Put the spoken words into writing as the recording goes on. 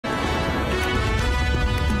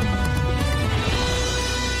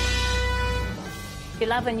You're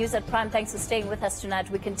live on News at Prime. Thanks for staying with us tonight.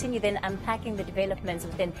 We continue then unpacking the developments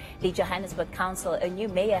within the Johannesburg Council. A new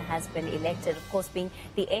mayor has been elected, of course, being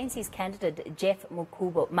the ANC's candidate, Geoff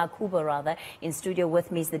Makhubo. In studio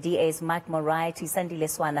with me is the DA's Moriarty, Sandile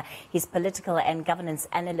Swana. He's political and governance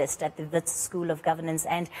analyst at the Wits School of Governance,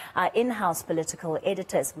 and our in-house political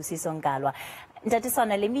editors, Ngalwa.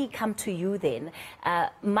 Swana, let me come to you then.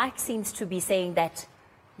 Mike seems to be saying that,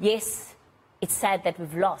 yes, it's sad that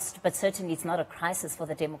we've lost, but certainly it's not a crisis for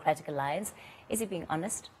the Democratic Alliance. Is he being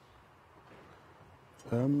honest?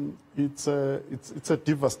 It's a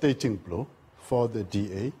devastating blow for the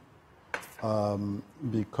DA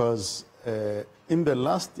because in the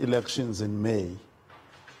last elections in May,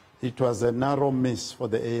 it was a narrow miss for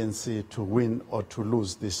the ANC to win or to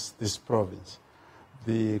lose this province.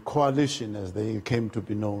 The coalition, as they came to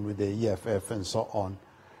be known with the EFF and so on,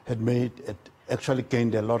 had made it actually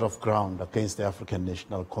gained a lot of ground against the African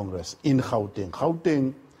National Congress in Gauteng.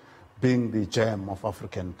 Gauteng being the gem of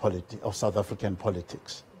South African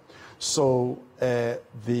politics. So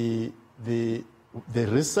the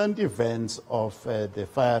recent events of the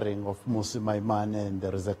firing of Musi Maimane and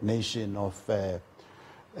the resignation of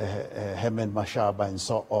Herman Mashaba and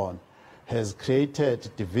so on has created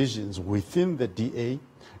divisions within the DA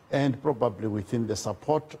and probably within the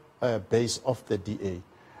support base of the DA.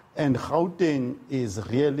 And Gauteng is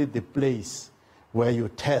really the place where you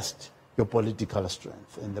test your political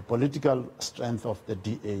strength. And the political strength of the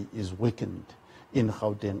DA is weakened in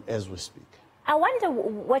Gauteng as we speak. I wonder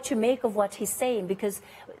what you make of what he's saying, because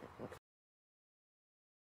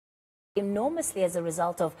enormously as a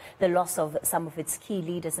result of the loss of some of its key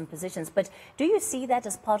leaders and positions. But do you see that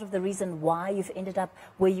as part of the reason why you've ended up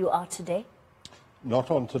where you are today?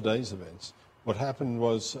 Not on today's events. What happened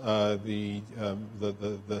was the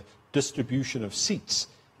distribution of seats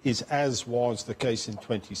is as was the case in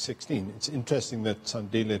 2016. It's interesting that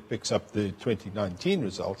Sandile picks up the 2019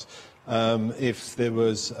 results. If there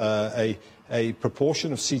was a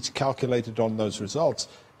proportion of seats calculated on those results,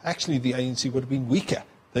 actually the ANC would have been weaker.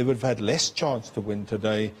 They would have had less chance to win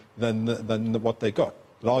today than what they got,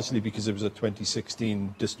 largely because it was a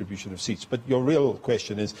 2016 distribution of seats. But your real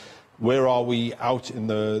question is, where are we out in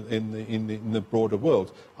the broader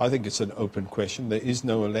world? I think it's an open question. There is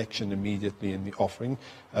no election immediately in the offing,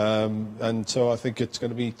 and so I think it's going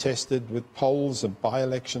to be tested with polls and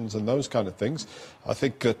by-elections and those kind of things. I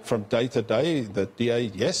think that from day to day, the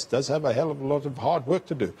DA, yes, does have a hell of a lot of hard work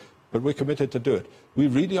to do, but we're committed to do it. We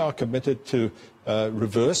really are committed to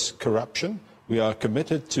reverse corruption. We are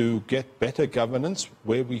committed to get better governance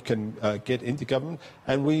where we can get into government,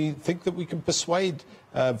 and we think that we can persuade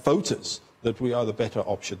voters that we are the better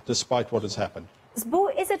option, despite what has happened.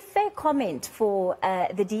 Sbu, is it fair comment for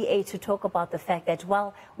the DA to talk about the fact that,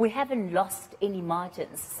 while we haven't lost any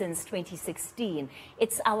margins since 2016,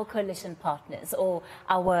 it's our coalition partners or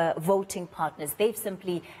our voting partners. They've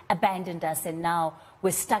simply abandoned us, and now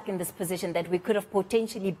we're stuck in this position that we could have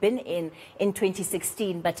potentially been in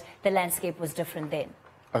 2016, but the landscape was different then?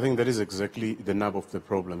 I think that is exactly the nub of the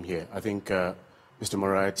problem here. I think Mr.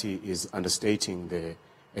 Moriarty is understating the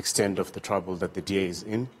extent of the trouble that the DA is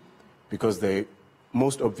in, because the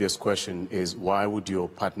most obvious question is, why would your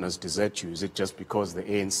partners desert you? Is it just because the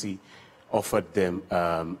ANC offered them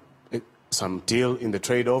some deal in the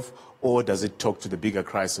trade-off, or does it talk to the bigger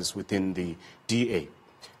crisis within the DA?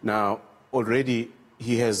 Now, already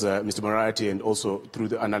he has, Mr. Moriarty, and also through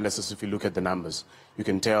the analysis, if you look at the numbers, you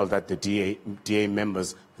can tell that the DA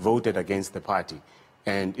members voted against the party.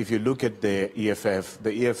 And if you look at the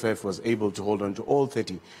EFF was able to hold on to all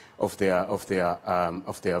 30 of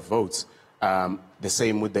their votes. The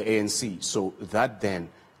same with the ANC. So that then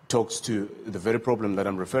talks to the very problem that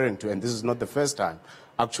I'm referring to. And this is not the first time,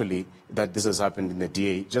 actually, that this has happened in the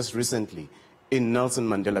DA. Just recently, in Nelson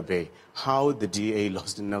Mandela Bay, how the DA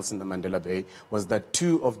lost in Nelson Mandela Bay was that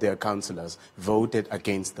 2 of their councillors voted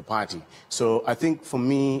against the party. So I think, for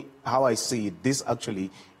me, how I see it, this actually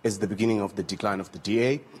is the beginning of the decline of the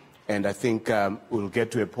DA. And I think we'll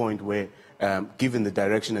get to a point where, given the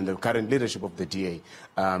direction and the current leadership of the DA,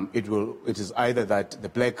 it is either that the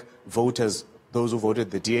black voters, those who voted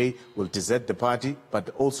the DA, will desert the party, but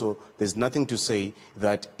also there's nothing to say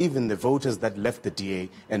that even the voters that left the DA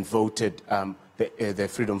and voted the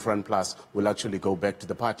Freedom Front Plus will actually go back to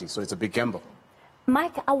the party. So it's a big gamble.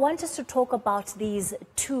 Mike, I want us to talk about these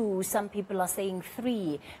 2, some people are saying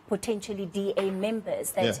 3, potentially DA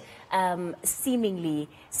members that seemingly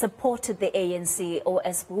supported the ANC, or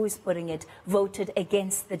as Boo is putting it, voted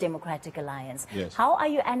against the Democratic Alliance. Yes. How are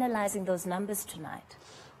you analyzing those numbers tonight?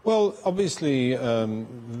 Well, obviously,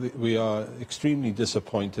 we are extremely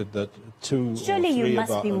disappointed that two Surely or three you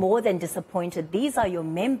must of be more than disappointed. These are your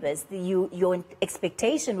members. Your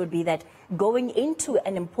expectation would be that going into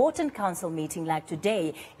an important council meeting like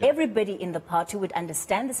today, everybody in the party would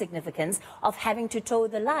understand the significance of having to toe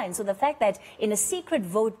the line. So the fact that in a secret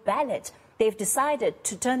vote ballot, they've decided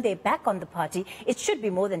to turn their back on the party, it should be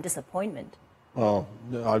more than disappointment. Well,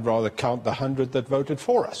 I'd rather count the 100 that voted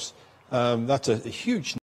for us. That's a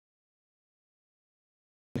huge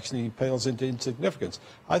actually pales into insignificance.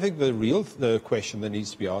 I think the question that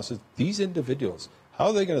needs to be asked is these individuals, how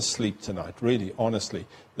are they going to sleep tonight, really, honestly?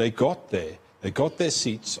 They got there. They got their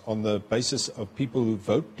seats on the basis of people who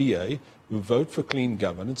vote DA, who vote for clean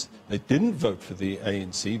governance. They didn't vote for the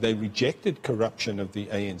ANC. They rejected corruption of the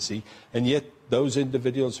ANC. And yet those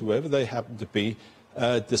individuals, whoever they happen to be,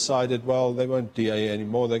 decided, well, they won't DA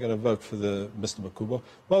anymore. They're going to vote for Mr. Makhubo.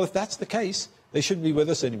 Well, if that's the case, they shouldn't be with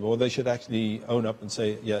us anymore. They should actually own up and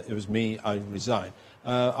say, yeah, it was me, I resign.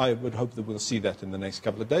 I would hope that we'll see that in the next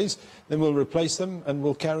couple of days. Then we'll replace them and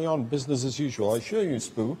we'll carry on business as usual. I assure you,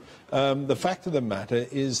 Spoo, the fact of the matter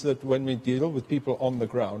is that when we deal with people on the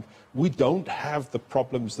ground, we don't have the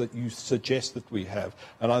problems that you suggest that we have.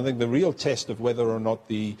 And I think the real test of whether or not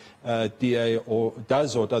the DA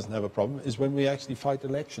does or doesn't have a problem is when we actually fight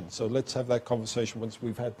elections. So let's have that conversation once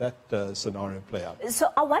we've had that scenario play out. So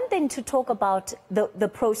I want then to talk about the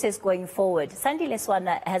process going forward. Sandile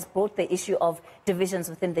Swana has brought the issue of divisions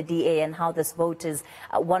within the DA and how this vote is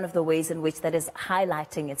one of the ways in which that is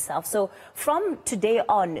highlighting itself. So from today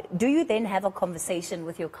on, do you then have a conversation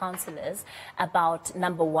with your councillors about,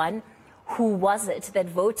 number one, who was it that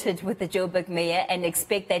voted with the Joburg mayor, and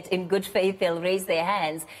expect that in good faith they'll raise their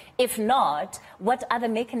hands? If not, what other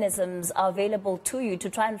mechanisms are available to you to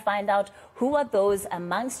try and find out who are those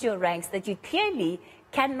amongst your ranks that you clearly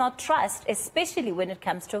cannot trust, especially when it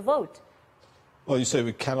comes to a vote? Well, you say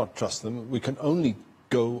we cannot trust them. We can only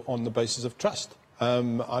go on the basis of trust. I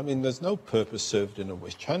mean, there's no purpose served in a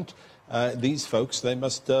witch hunt. These folks, they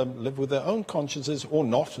must live with their own consciences, or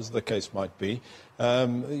not, as the case might be.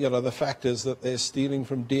 You know, the fact is that they're stealing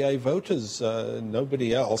from DA voters,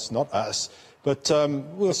 nobody else, not us. But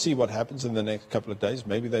we'll see what happens in the next couple of days.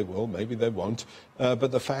 Maybe they will, maybe they won't.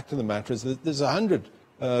 But the fact of the matter is that there's 100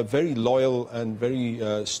 very loyal and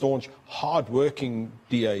very staunch, hard-working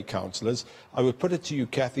DA councillors. I would put it to you,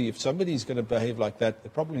 Cathy, if somebody's going to behave like that,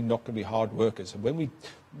 they're probably not going to be hard workers. And when we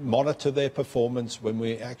monitor their performance, when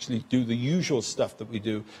we actually do the usual stuff that we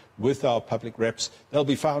do with our public reps, they'll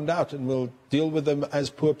be found out, and we'll deal with them as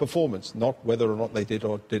poor performance, not whether or not they did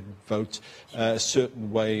or didn't vote a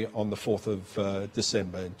certain way on the 4th of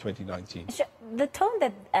December in 2019. The tone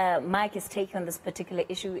that Mike is taking on this particular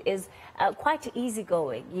issue is quite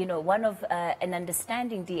easygoing. You know, one of an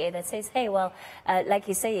understanding DA that says, hey, well, like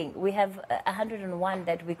he's saying, we have 101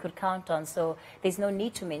 that we could count on, so there's no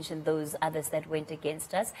need to mention those others that went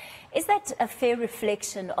against us. Is that a fair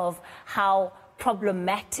reflection of how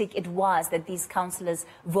problematic it was that these councillors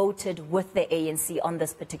voted with the ANC on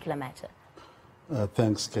this particular matter?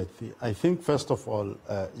 Thanks, Cathy. I think, first of all,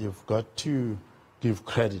 you've got to give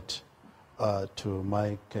credit to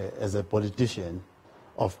Mike as a politician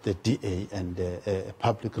of the DA and a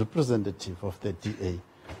public representative of the DA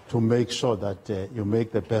to make sure that you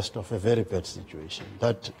make the best of a very bad situation.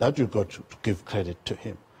 That you've got to give credit to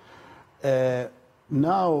him.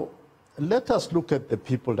 Now, let us look at the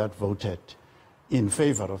people that voted in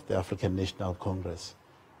favor of the African National Congress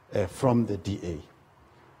from the DA.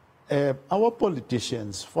 Our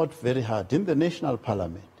politicians fought very hard in the National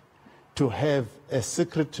Parliament to have a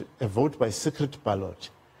vote by secret ballot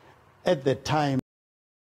at the time,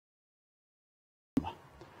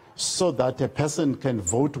 so that a person can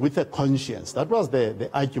vote with a conscience. That was the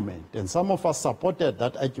argument, and some of us supported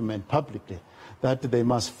that argument publicly, that they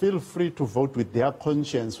must feel free to vote with their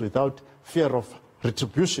conscience without fear of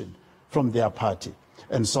retribution from their party,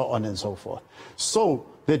 and so on and so forth. So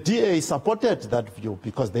the DA supported that view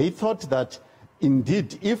because they thought that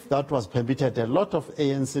indeed, if that was permitted, a lot of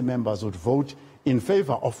ANC members would vote in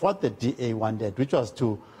favor of what the DA wanted, which was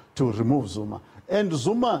to remove Zuma. And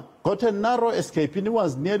Zuma got a narrow escape, and he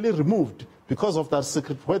was nearly removed because of that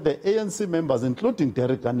secret, where the ANC members, including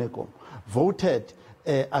Derek Ganekom, voted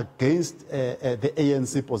against the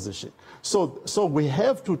ANC position. So we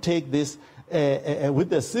have to take this with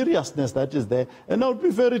the seriousness that is there. And I would be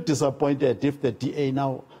very disappointed if the DA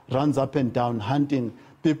now runs up and down hunting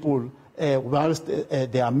people. Whilst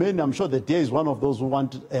there are many, I'm sure the DA is one of those who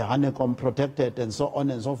want Honeycomb protected and so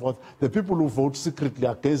on and so forth, the people who vote secretly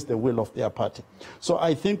against the will of their party. So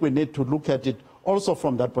I think we need to look at it also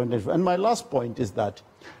from that point of view. And my last point is that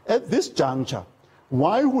at this juncture,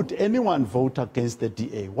 Why would anyone vote against the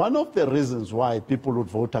DA? One of the reasons why people would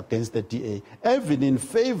vote against the DA, even in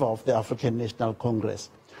favor of the African National Congress,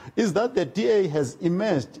 is that the DA has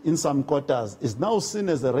emerged in some quarters, is now seen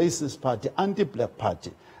as a racist party, anti-black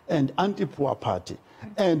party, and anti-poor party.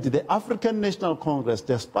 And the African National Congress,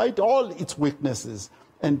 despite all its weaknesses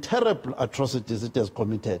and terrible atrocities it has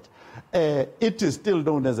committed, it is still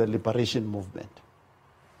known as a liberation movement.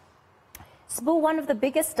 Sbu, one of the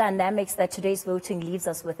biggest dynamics that today's voting leaves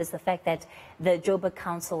us with is the fact that the Joburg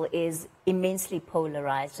Council is immensely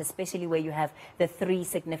polarized, especially where you have the three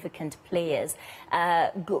significant players.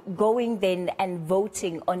 Going then and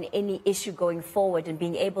voting on any issue going forward and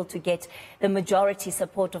being able to get the majority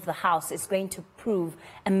support of the House is going to prove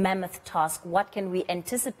a mammoth task. What can we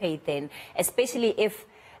anticipate then, especially if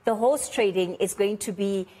the horse trading is going to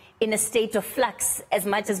be in a state of flux as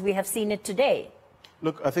much as we have seen it today?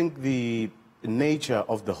 Look, I think the nature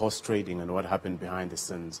of the horse trading and what happened behind the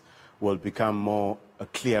scenes will become more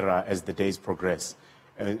clearer as the days progress.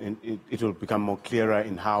 And it will become more clearer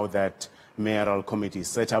in how that mayoral committee is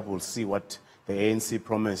set up. We'll see what the ANC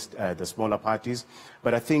promised the smaller parties.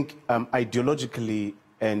 But I think ideologically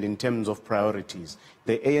and in terms of priorities,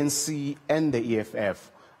 the ANC and the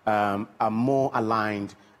EFF are more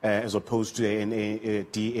aligned as opposed to the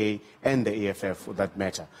DA and the EFF for that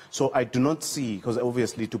matter. So I do not see, because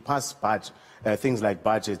obviously to pass things like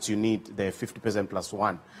budgets, you need the 50% plus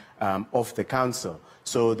one of the council.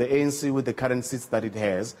 So the ANC with the current seats that it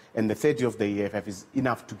has and the 30 of the EFF is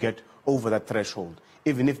enough to get over that threshold,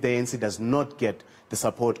 even if the ANC does not get the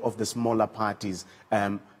support of the smaller parties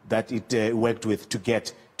that it worked with to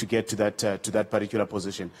get to that particular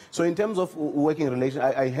position. So in terms of working relations,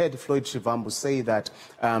 I heard Floyd Shivambu say that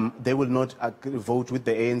they will not vote with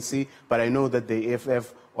the ANC, but I know that the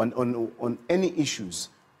EFF on any issues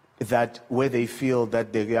that where they feel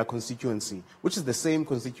that their constituency, which is the same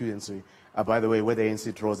constituency, by the way, where the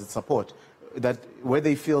ANC draws its support, that where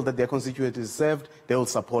they feel that their constituency is served, they will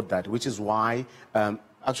support that, which is why,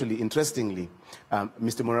 actually, interestingly,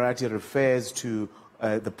 Mr. Moriarty refers to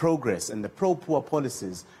the progress and the pro-poor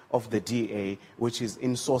policies of the DA, which is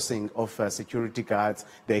insourcing of security guards,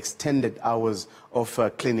 the extended hours of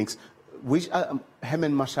clinics, which are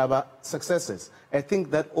Herman Mashaba successes. I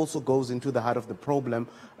think that also goes into the heart of the problem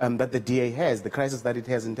that the DA has, the crisis that it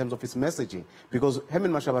has in terms of its messaging. Because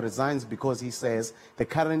Herman Mashaba resigns because he says the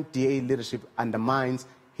current DA leadership undermines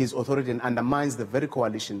his authority and undermines the very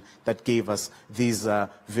coalition that gave us these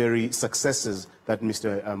very successes that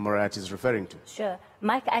Mr. Moriarty is referring to. Sure.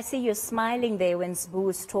 Mike, I see you're smiling there when Sbu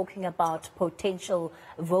is talking about potential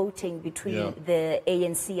voting between the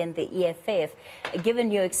ANC and the EFF. Given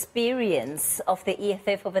your experience of the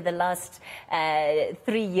EFF over the last 3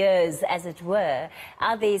 years, as it were,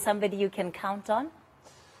 are they somebody you can count on?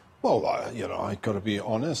 Well, I've got to be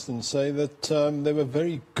honest and say that there were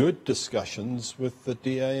very good discussions with the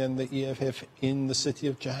DA and the EFF in the city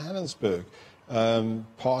of Johannesburg.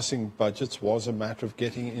 Passing budgets was a matter of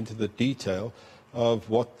getting into the detail of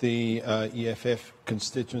what the EFF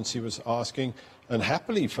constituency was asking. And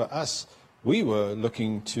happily for us, we were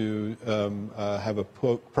looking to have a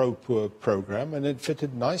pro-poor program, and it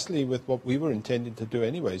fitted nicely with what we were intending to do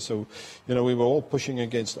anyway. So, we were all pushing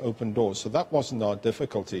against open doors. So that wasn't our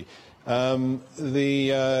difficulty.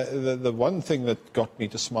 The one thing that got me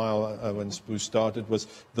to smile when Sbu started was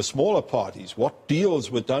the smaller parties, what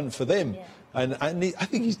deals were done for them. Yeah. And I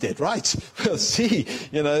think he's dead right. We'll see,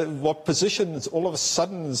 what positions all of a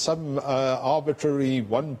sudden some arbitrary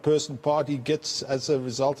one-person party gets as a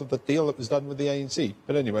result of the deal that was done with the ANC.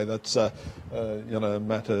 But anyway, that's a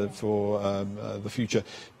matter for the future.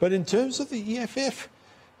 But in terms of the EFF,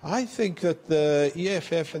 I think that the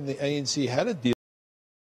EFF and the ANC had a deal.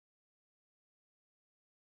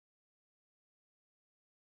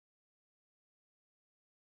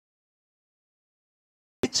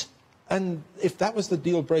 And if that was the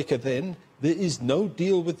deal breaker then, there is no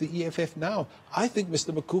deal with the EFF now. I think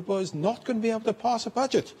Mr. Makhubo is not going to be able to pass a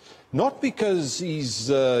budget. Not because he's,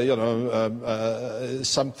 something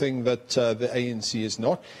that the ANC is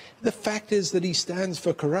not. The fact is that he stands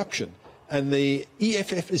for corruption. And the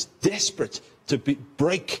EFF is desperate to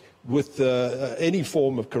break with any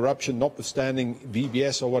form of corruption, notwithstanding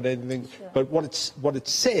VBS or what anything. Sure. But what it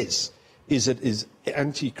says is it is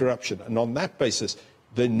anti-corruption. And on that basis,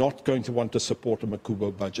 they're not going to want to support a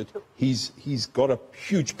Makhubo budget. He's got a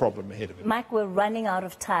huge problem ahead of him. Mike, we're running out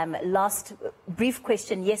of time. Last brief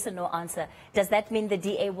question, yes or no answer. Does that mean the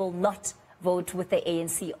DA will not vote with the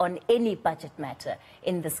ANC on any budget matter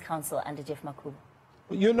in this council under Geoff Makhubo?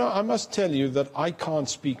 I must tell you that I can't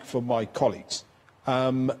speak for my colleagues.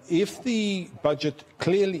 If the budget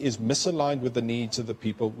clearly is misaligned with the needs of the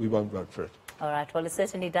people, we won't vote for it. All right. Well, it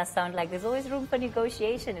certainly does sound like there's always room for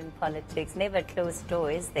negotiation in politics. Never a closed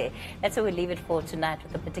door, is there? That's what we'll leave it for tonight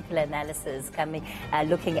with a particular analysis coming,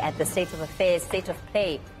 looking at the state of affairs, state of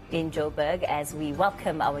play in Joburg as we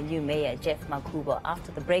welcome our new mayor, Geoff Makhubo.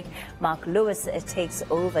 After the break, Mark Lewis takes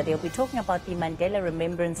over. They'll be talking about the Mandela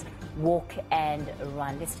Remembrance Walk and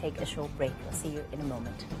Run. Let's take a short break. I'll see you in a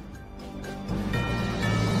moment.